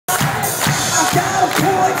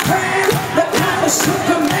boyfriend, the kind of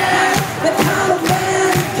Superman, the kind of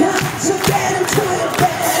man you got to get into your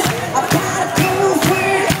bed. I've got a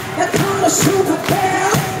girlfriend, the kind of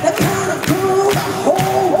Superman, the kind of girl the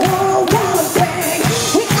whole world wanna bang.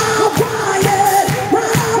 We all wired, my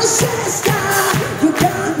love is sister. You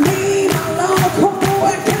got me, my local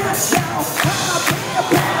boy, got you. I'll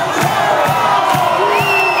be about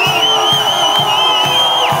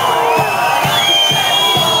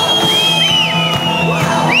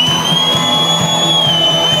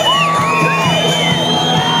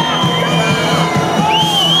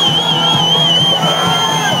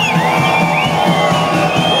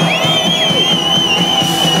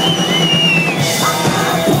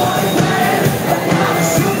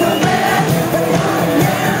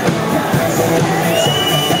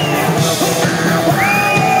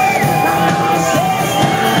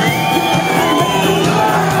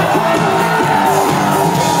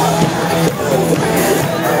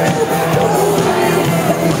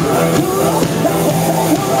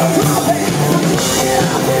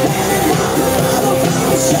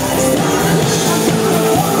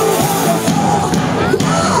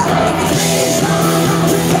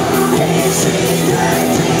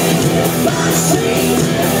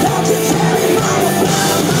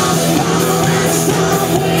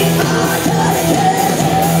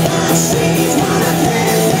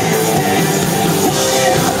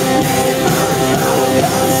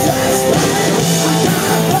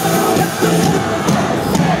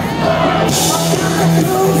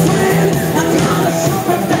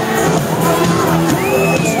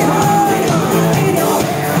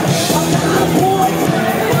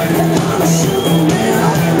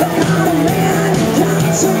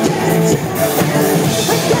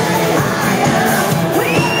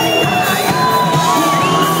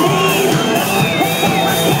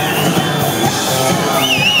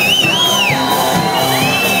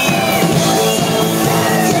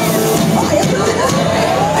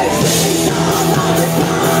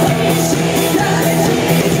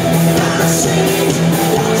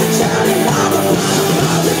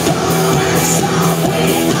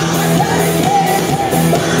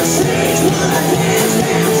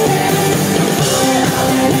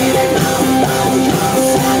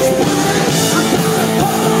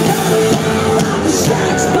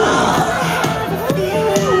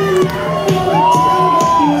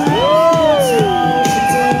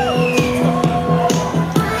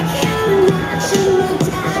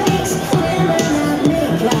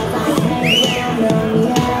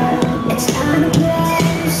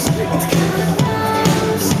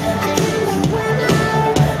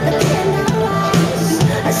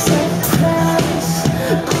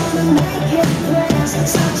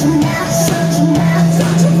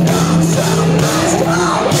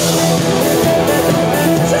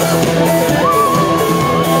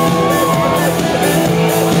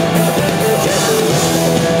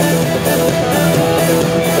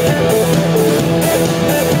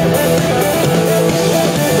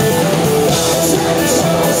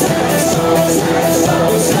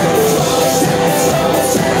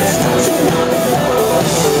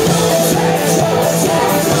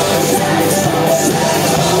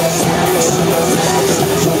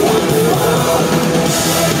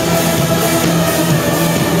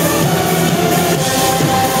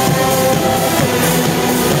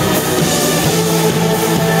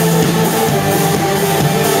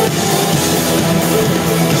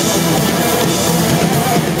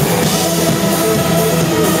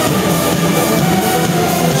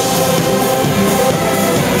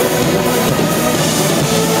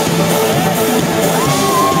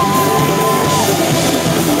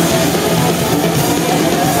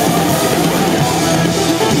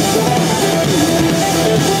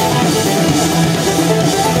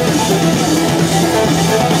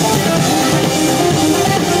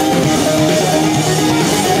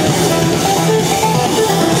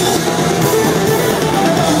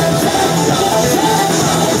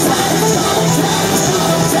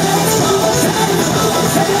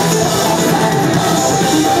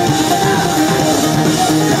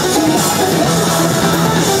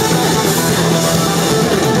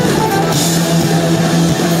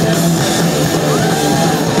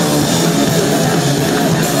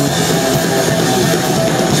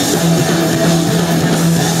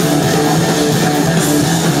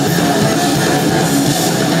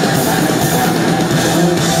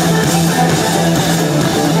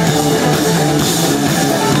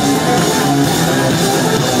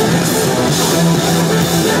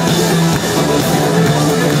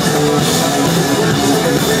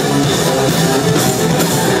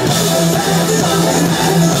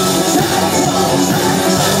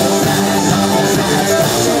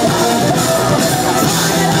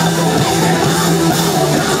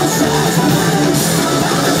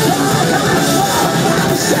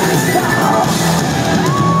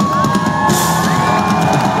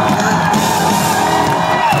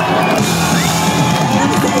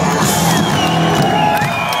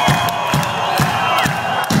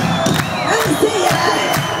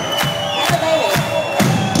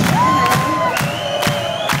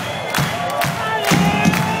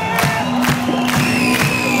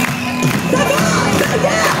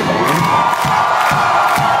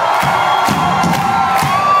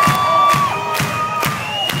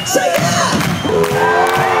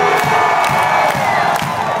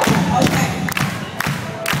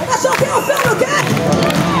So if y'all feel okay?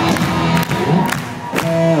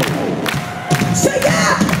 Say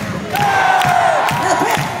yeah!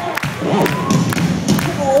 Okay.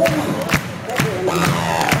 Oh.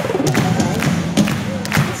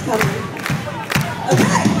 It's coming.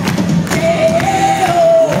 Okay.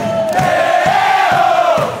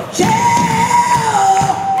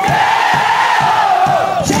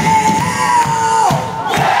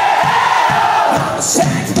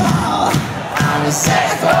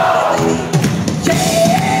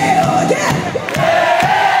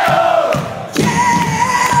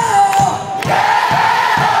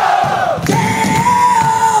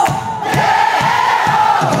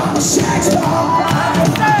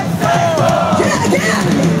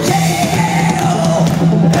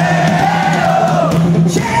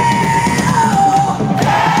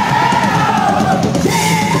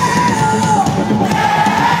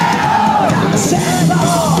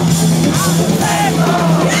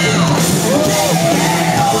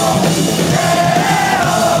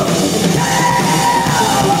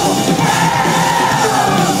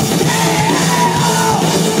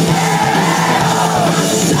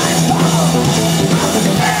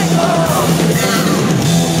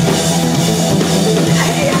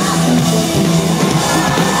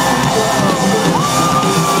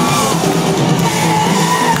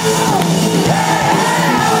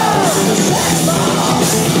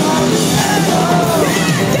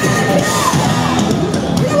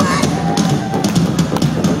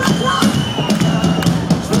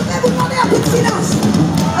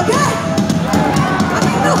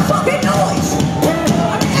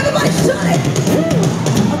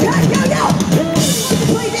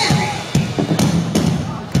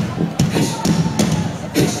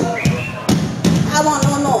 I want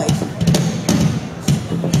no noise.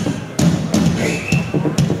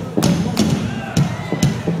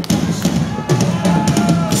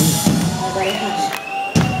 Everybody hush.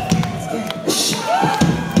 It's good. Shh.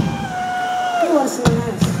 Who wants some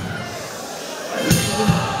nice?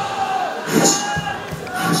 Hush.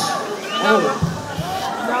 Hush. Oh.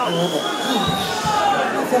 I love it.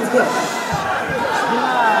 That feels good.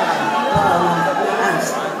 Oh, nice.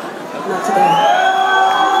 Not today.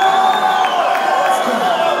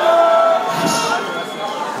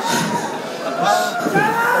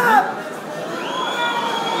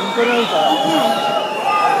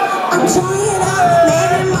 I'm trying out,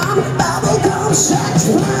 baby mom, bubblegum sex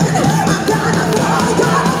fun. I got